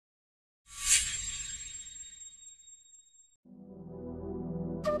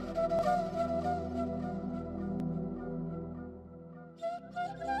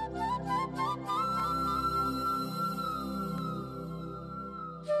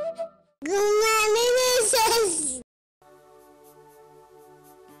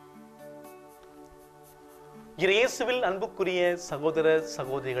இயேசுவில் அன்புக்குரிய சகோதர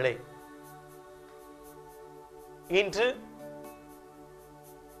சகோதரிகளே, இன்று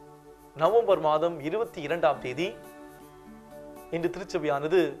நவம்பர் மாதம் 22ஆம் தேதி இன்று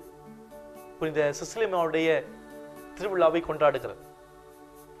திருச்சபையானது புனித சிசிலியாவுடைய திருவிழாவை கொண்டாடுகிறது.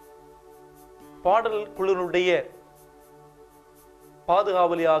 பாடல் குழுவினுடைய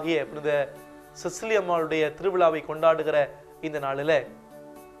பாதுகாவலியாகிய புனித சிசிலியம்மாளுடைய திருவிழாவை கொண்டாடுகிற இந்த நாளில்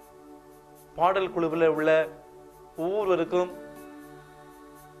பாடல் குழுவில் உள்ள ஒவ்வொருவருக்கும்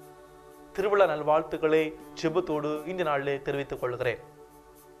திருவிழா நல்வாழ்த்துக்களை ஜெபத்தோடு இந்த நாளில் தெரிவித்துக் கொள்கிறேன்.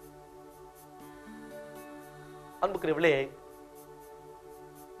 அன்புக்குரியவர்களே,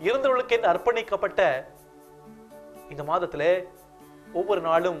 இறந்தவர்களுக்கு என்று அர்ப்பணிக்கப்பட்ட இந்த மாதத்தில் ஒவ்வொரு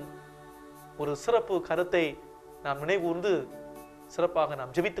நாளும் ஒரு சிறப்பு கருத்தை நாம் நினைவூர்ந்து சிறப்பாக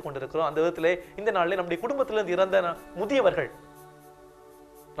நாம் ஜெபித்துக் கொண்டிருக்கிறோம். அந்த விதத்தில் இந்த நாளில் நம்முடைய குடும்பத்திலிருந்து இறந்த முதியவர்கள்,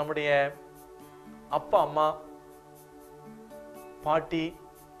 நம்முடைய அப்பா அம்மா, பாட்டி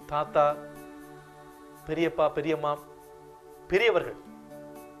தாத்தா, பெரியப்பா பெரியம்மா, பெரியவர்கள்,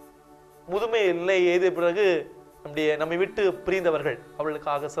 முதுமை இல்லை எய்த பிறகு நம்மை விட்டு பிரிந்தவர்கள்,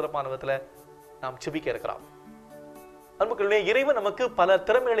 அவர்களுக்காக சிறப்பான விதத்தில் நாம் ஜெபிக்க இருக்கிறோம். அன்புக்குள்ளே, இறைவன் நமக்கு பல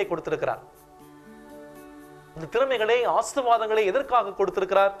திறமைகளை கொடுத்திருக்கிறார். இந்த திறமைகளை, ஆசீர்வாதங்களை எதற்காக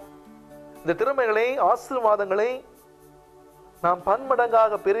கொடுத்திருக்கிறார்? இந்த திறமைகளை, ஆசீர்வாதங்களை நாம்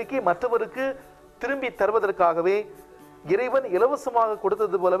பன்மடங்காக பெருக்கி மற்றவருக்கு திரும்பி தருவதற்காகவே, இறைவன் இலவசமாக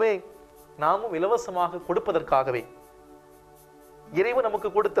கொடுத்தது போலவே நாமும் இலவசமாக கொடுப்பதற்காகவே இறைவன் நமக்கு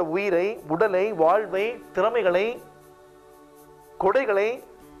கொடுத்த உயிரை, உடலை, வாழ்வை, திறமைகளை, கொடைகளை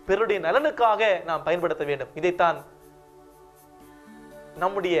பிறருடைய நலனுக்காக நாம் பயன்படுத்த வேண்டும். இதைத்தான்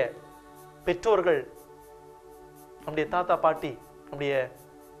நம்முடைய பெற்றோர்கள், நம்முடைய தாத்தா பாட்டி,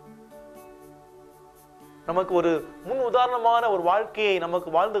 நமக்கு ஒரு முன் உதாரணமான ஒரு வாழ்க்கையை நமக்கு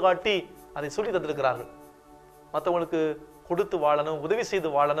வாழ்ந்து காட்டி அதை சொல்லி தந்திருக்கிறார்கள். மற்றவங்களுக்கு கொடுத்து வாழணும், உதவி செய்து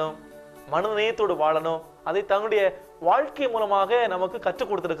வாழணும், மனநேயத்தோடு வாழணும், அதை தங்களுடைய வாழ்க்கை மூலமாக நமக்கு கற்றுக்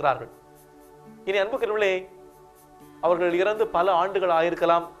கொடுத்திருக்கிறார்கள். இனி அன்புக்குரியவர்களே, அவர்கள் இறந்து பல ஆண்டுகள்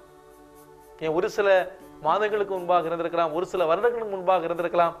ஆயிருக்கலாம், ஒரு சில மாதங்களுக்கு முன்பாக இருந்திருக்கலாம், ஒரு சில வருடங்களுக்கு முன்பாக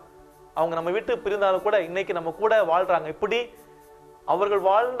இருந்திருக்கலாம். அவங்க நம்ம விட்டு பிரிந்தாலும் கூட இன்னைக்கு நம்ம கூட வாழ்றாங்க. இப்படி அவர்கள்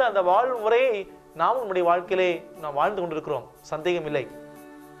வாழ்ந்த அந்த வாழ்முறையை நாமும் நம்முடைய வாழ்க்கையிலே நாம் வாழ்ந்து கொண்டிருக்கிறோம், சந்தேகம் இல்லை.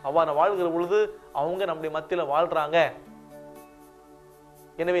 அவ்வாறு வாழ்கிற பொழுது அவங்க நம்முடைய மத்தியில வாழ்றாங்க.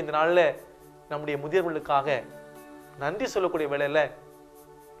 எனவே இந்த நாளில் நம்முடைய முதியவர்களுக்காக நன்றி சொல்லக்கூடிய வேளையில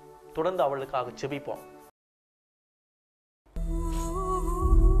தொடர்ந்து அவர்களுக்காக ஜெபிப்போம்.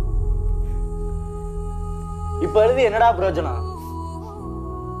 இப்ப அழுது என்னடா பிரயோஜனம்?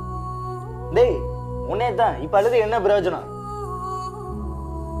 டேய், உன்னேதான் இப்ப அழுது என்ன பிரயோஜனம்?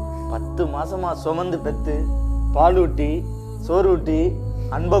 10 மாசமா சுமந்து பெத்து பால் ஊட்டி, சோறு ஊட்டி,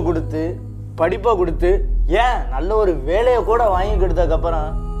 அன்பை கொடுத்து, படிப்பை கொடுத்து, ஏன் நல்ல ஒரு வேலையை கூட வாங்கி கொடுத்ததுக்கு அப்புறம்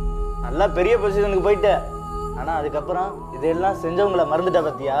நல்லா பெரிய பொசிஷனுக்கு போயிட்ட. ஆனா அதுக்கப்புறம் இதெல்லாம் செஞ்சவங்களை மறந்துட்ட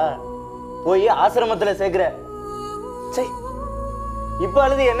பத்தியா? போய் ஆசிரமத்துல சேர்க்கிற. சரி, இப்ப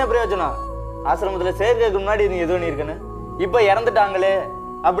அழுது என்ன பிரயோஜனம்? ஆசிரமத்துல சேர்க்கிறதுக்கு முன்னாடி நீ எதுவும் இருக்கணும், இப்ப இறந்துட்டாங்களே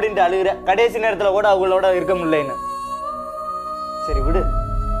அப்படின்ட்டு அழுகிற. கடைசி நேரத்துல கூட அவங்களோட இருக்க முடியலன்னு. சரி விடு,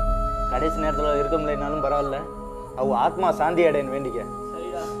 கடைசி நேரத்துல இருக்க முடியலனாலும் பரவாயில்ல, அவ ஆத்மா சாந்தி அடையன்னு வேண்டிக்க.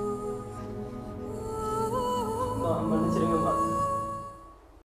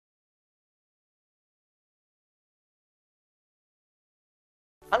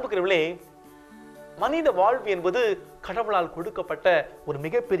 அன்புக்குரியவர்களே, மனித வாழ்வு என்பது கடவுளால் கொடுக்கப்பட்ட ஒரு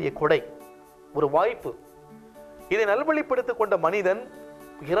மிகப்பெரிய கொடை, ஒரு வாய்ப்பு. இதை நல்வழிப்படுத்திக் கொண்ட மனிதன்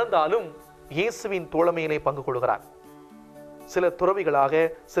இறந்தாலும் இயேசுவின் தோழமையிலே பங்கு கொள்கிறார். சிலர் துறவிகளாக,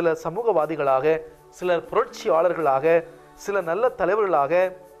 சிலர் சமூகவாதிகளாக, சிலர் புரட்சியாளர்களாக, சில நல்ல தலைவர்களாக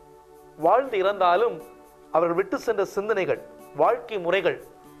வாழ்ந்து இறந்தாலும் அவர்கள் விட்டு சென்ற சிந்தனைகள், வாழ்க்கை முறைகள்,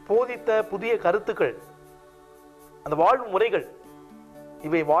 போதித்த புதிய கருத்துக்கள், அந்த வாழ்வு முறைகள்,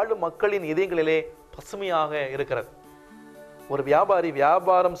 இவை வாழும் மக்களின் இதயங்களிலே பசுமையாக இருக்கிறது. ஒரு வியாபாரி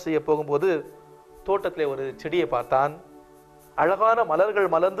வியாபாரம் செய்ய போகும்போது தோட்டத்திலே ஒரு செடியை பார்த்தான். அழகான மலர்கள்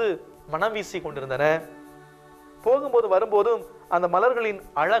மலர்ந்து மனம் வீசி கொண்டிருந்தன. போகும்போது வரும்போதும் அந்த மலர்களின்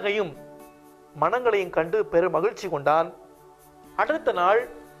அழகையும் மனங்களையும் கண்டு பெரும் மகிழ்ச்சி கொண்டான். அடுத்த நாள்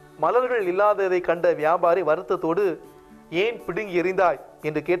மலர்கள் இல்லாததை கண்ட வியாபாரி வருத்தத்தோடு, ஏன் பிடுங்கி எறிந்தாய்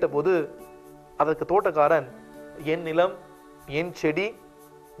என்று கேட்டபோது அதற்கு தோட்டக்காரன், என் நிலம், என் செடி,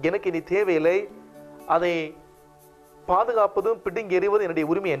 எனக்கு இனி தேவையில்லை, அதை பாதுகாப்பதும் பிடுங்கி எறிவதும் என்னுடைய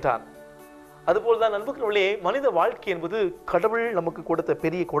உரிமை என்றான். அதுபோல்தான் அன்புக்குரியவர்களே, மனித வாழ்க்கை என்பது கடவுள் நமக்கு கொடுத்த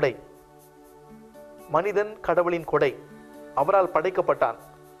பெரிய கொடை. மனிதன் கடவுளின் கொடை. அவரால் படைக்கப்பட்டான்.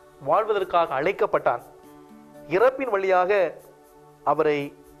 வாழ்வதற்காக அழைக்கப்பட்டான். இறப்பின் வழியாக அவரை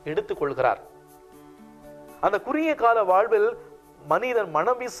எடுத்துக்கொள்கிறார். அந்த குறுகிய கால வாழ்வில் மனிதன்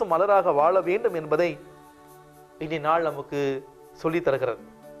மனம் வீசும் மலராக வாழ வேண்டும் என்பதை இனி நாள் நமக்கு சொல்லித் தருகிறது.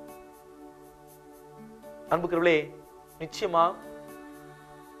 அன்புக்குரியவர்களே, நிச்சயமா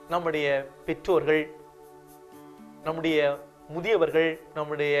நம்முடைய பெற்றோர்கள், நம்முடைய முதியவர்கள்,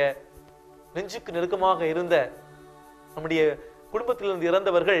 நம்முடைய நெஞ்சுக்கு நெருக்கமாக இருந்த நம்முடைய குடும்பத்திலிருந்து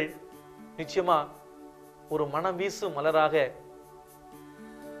இறந்தவர்கள் நிச்சயமா ஒரு மனம் வீசும் மலராக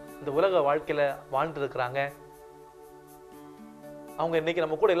இந்த உலக வாழ்க்கையில வாழ்ந்துருக்கிறாங்க. அவங்க இன்னைக்கு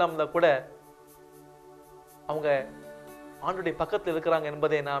நம்ம கூட எல்லாம் இருந்தா கூட அவங்க ஆண்டுடைய பக்கத்தில் இருக்கிறாங்க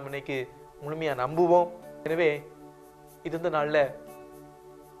என்பதை நாம் இன்னைக்கு முழுமையா நம்புவோம். எனவே இது இந்த நாள்ல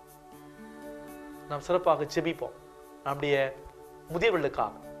நாம் சிறப்பாக ஜெபிப்போம். நம்முடைய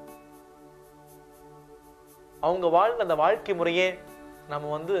முதியவர்களுக்காக அவங்க வாழ்ந்த அந்த வாழ்க்கை முறையே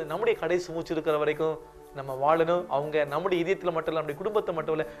நம்ம நம்முடைய கடைசி மூச்சு இருக்கிற வரைக்கும் நம்ம வாழணும். அவங்க நம்முடைய இதயத்தில் மட்டும் இல்ல, நம்முடைய குடும்பத்தை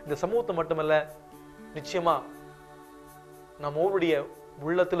மட்டும் இல்ல, இந்த சமூகத்தை மட்டுமல்ல, நிச்சயமா நம்ம ஒவ்வொருடைய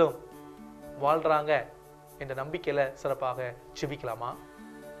உள்ளத்திலும் வாழ்றாங்க என்ற நம்பிக்கையில சிறப்பாக ஜெபிக்கலாமா?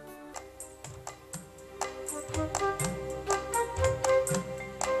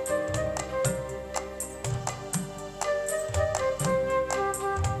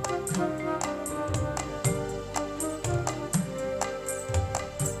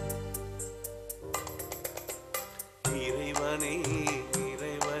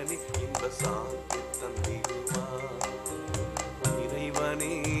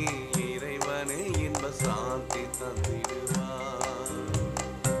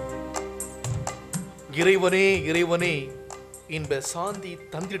 இறைவனே இறைவனே இன்ப சாந்தி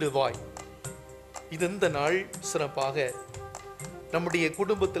தந்திடுவாய். இது இந்த நாள் சிறப்பாக நம்முடைய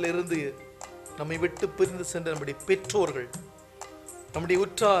குடும்பத்திலிருந்து நம்மை விட்டு பிரிந்து சென்ற நம்முடைய பெற்றோர்கள், நம்முடைய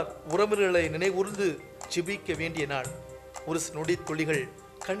உற்றார் உறவினர்களை நினைவுர்ந்து ஜெபிக்க வேண்டிய நாள். ஒரு நொடி துளிகள்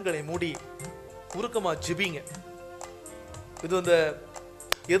கண்களை மூடி உருக்கமா ஜெபிங்க. இது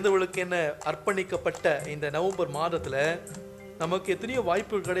இறந்தவர்களுக்கு என்ன அர்ப்பணிக்கப்பட்ட இந்த நவம்பர் மாதத்துல நமக்கு எத்தனையோ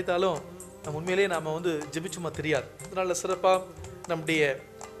வாய்ப்புகள் கிடைத்தாலும் நம்ம உண்மையிலேயே நாம ஜெபிச்சுமா தெரியாது. அதனால சிறப்பா நம்முடைய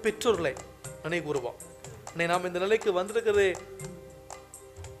பெற்றோர்களை நினைவுறுவோம். நாம் இந்த நிலைக்கு வந்திருக்கிறதே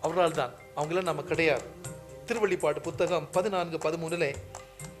அவரால் தான், அவங்களாம் நம்ம கிடையாது. திருவெளிப்பாடு புத்தகம் 14:13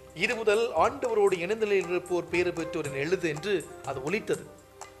 இது முதல் ஆண்டவரோடு இணைநிலையில் இருப்போர் பேறு பெற்றோர் எழுது என்று அது ஒலித்தது.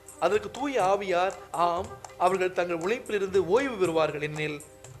 அதற்கு தூய ஆவியார், ஆம், அவர்கள் தங்கள் உழைப்பிலிருந்து ஓய்வு பெறுவார்கள், எனில்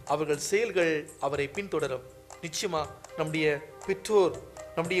அவர்கள் செயல்கள் அவரை பின்தொடரும். நிச்சயமா நம்முடைய பெற்றோர்,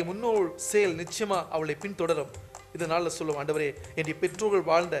 நம்முடைய முன்னோர் செயல் நிச்சயமா அவளை பின்தொடரும். இதனால சொல்லுவோம், ஆண்டவரே, என்னுடைய பெற்றோர்கள்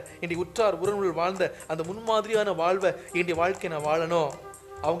வாழ்ந்த, என்னுடைய உற்றார் உறவினர்கள் வாழ்ந்த அந்த முன்மாதிரியான வாழ்வை என்னுடைய வாழ்க்கை நான் வாழணும்.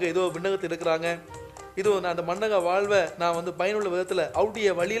 அவங்க ஏதோ விண்ணகத்தில் இருக்கிறாங்க, இதோ நான் அந்த மன்னக வாழ்வை நான் பயனுள்ள விதத்தில் அவருடைய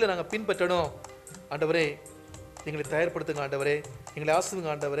வழியில் நாங்கள் பின்பற்றணும். ஆண்டவரே, எங்களை தயார்படுத்துங்க ஆண்டவரே, எங்களை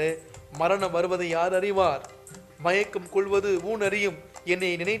ஆசிருங்க ஆண்டவரே. மரணம் வருவதை யார் அறிவார்? மயக்கம் கொள்வது ஊன் அறியும். என்னை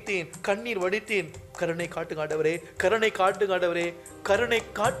நினைத்தேன், கண்ணீர் வடித்தேன், கருணை காட்டுங்க ஆண்டவரே, கருணை காட்டுங்க ஆண்டவரே, கருணை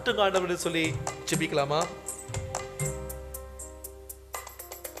காட்டுங்க ஆண்டவரே சொல்லி ஜெபிக்கலாமா?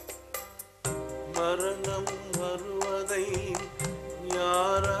 மரணம் வருவதை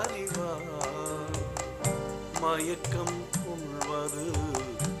யார் அறிவார்? மயக்கம் கொள்வது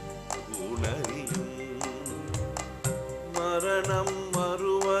உணரியும். மரணம்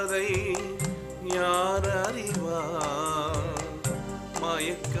வருவதை யார் அறிவார்?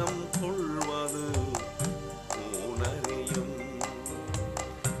 மயக்கம் கொள்வது உணரியும்.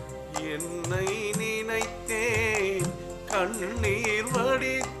 என்னை நினைத்தேன், கண்ணீர்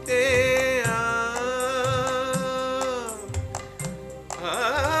வடித்தே,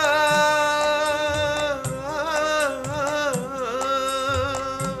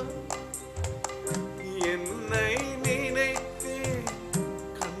 என்னை நினைத்தேன்,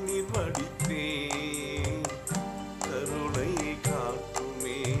 கண்ணீர் வடித்தேன், கருணை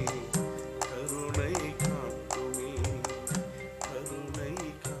காட்டுமே, கருணை காட்டுமே, கருணை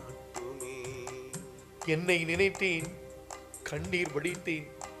காட்டுமே. என்னை நினைத்தேன், கண்ணீர் வடித்தேன்,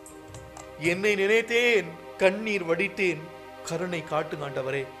 என்னை நினைத்தேன், கண்ணீர் வடித்தேன், கருணை காட்டுங்க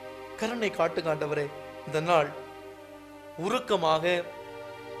ஆண்டவரே, கருணை காட்டுங்க ஆண்டவரே. இந்த நாள் உருக்கமாக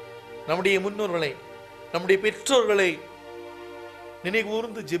நம்முடைய முன்னோர்களை, நம்முடைய பெற்றோர்களை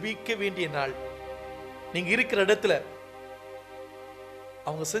நினைவுகூர்ந்து ஜெபிக்க வேண்டிய நாள். நீங்க இருக்கிற இடத்துல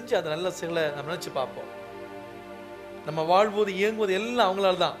அவங்க செஞ்ச அந்த நல்ல செயலை நம்ம நினைச்சு பார்ப்போம். நம்ம வாழ்வது இயங்குவது எல்லாம்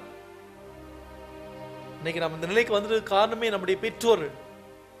அவங்களால தான். இன்னைக்கு நம்ம இந்த நிலைக்கு வந்தது காரணமே நம்முடைய பெற்றோர்கள்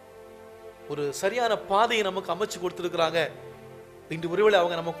ஒரு சரியான பாதையை நமக்கு அமைச்சு கொடுத்துருக்கிறாங்க. இன்று ஒருவேளை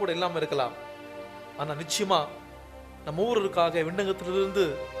அவங்க நம்ம கூட இல்லாம இருக்கலாம், ஆனா நிச்சயமா நம்ம ஊருக்காக விண்ணகத்திலிருந்து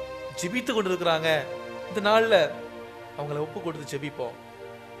ஜெபித்து கொண்டிருக்கிறாங்க. இந்த நாள்ல அவங்கள ஒப்பு கொடுத்து ஜெபிப்போம்.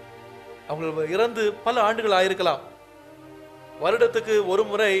 அவங்க இறந்து பல ஆண்டுகள் ஆயிருக்கலாம். வருடத்துக்கு ஒரு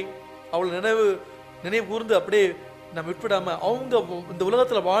முறை அவள் நினைவு கூர்ந்து அப்படியே நம்ம விட்டுவிடாம அவங்க இந்த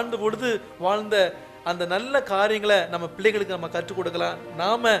உலகத்துல வாழ்ந்த பொழுது வாழ்ந்த அந்த நல்ல காரியங்களை நம்ம பிள்ளைகளுக்கு நம்ம கற்றுக் கொடுக்கலாம்.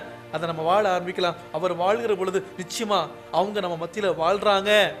 நாம அதை நம்ம வாழ ஆரம்பிக்கலாம். அவர் வாழ்கிற பொழுது நிச்சயமா அவங்க நம்ம மத்தியில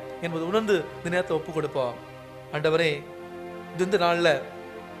வாழ்றாங்க என்பது உணர்ந்து இந்த நேரத்தை ஒப்பு கொடுப்போம். ஆண்டவரே, இந்த நாள்ல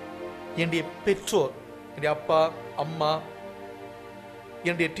என்னுடைய பெற்றோர், என்னுடைய அப்பா அம்மா,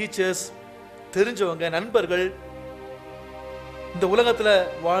 என்னுடைய டீச்சர்ஸ், தெரிஞ்சவங்க, நண்பர்கள் இந்த உலகத்துல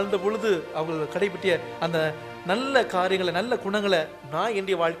வாழ்ந்த பொழுது அவங்க கடைபிடிய அந்த நல்ல காரியங்களை, நல்ல குணங்களை நான்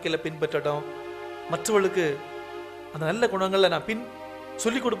என்னுடைய வாழ்க்கையில பின்பற்றட்டும். மற்றவர்களுக்கு அந்த நல்ல குணங்களை நான்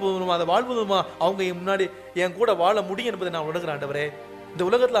சொல்லிக் கொடுப்பதுமா, அதை வாழ்வதுமா அவங்க முன்னாடி என் கூட வாழ முடியும் என்பதை நான் உணர்கிறேன். ஆண்டவரே, இந்த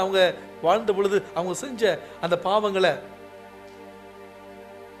உலகத்துல அவங்க வாழ்ந்த பொழுது அவங்க செஞ்ச அந்த பாவங்களை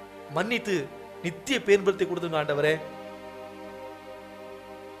மன்னித்து நித்திய பேர்படுத்தி கொடுத்துங்க. ஆண்டவரே,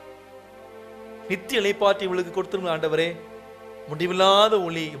 நித்திய இளைப்பாற்றி இவளுக்கு கொடுத்துருங்க. ஆண்டவரே, முடிவில்லாத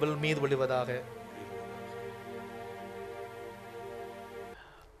ஒளி இவள் மீது ஒளிவதாக.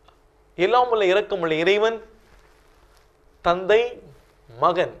 எல்லாம் உள்ள இரக்கமுள்ள இறைவன், தந்தை,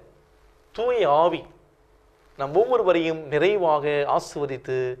 மகன், தூய ஆவி நம் ஒவ்வொருவரையும் நிறைவாக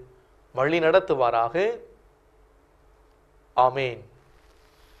ஆசீர்வதித்து வழி நடத்துவாராக. ஆமேன்.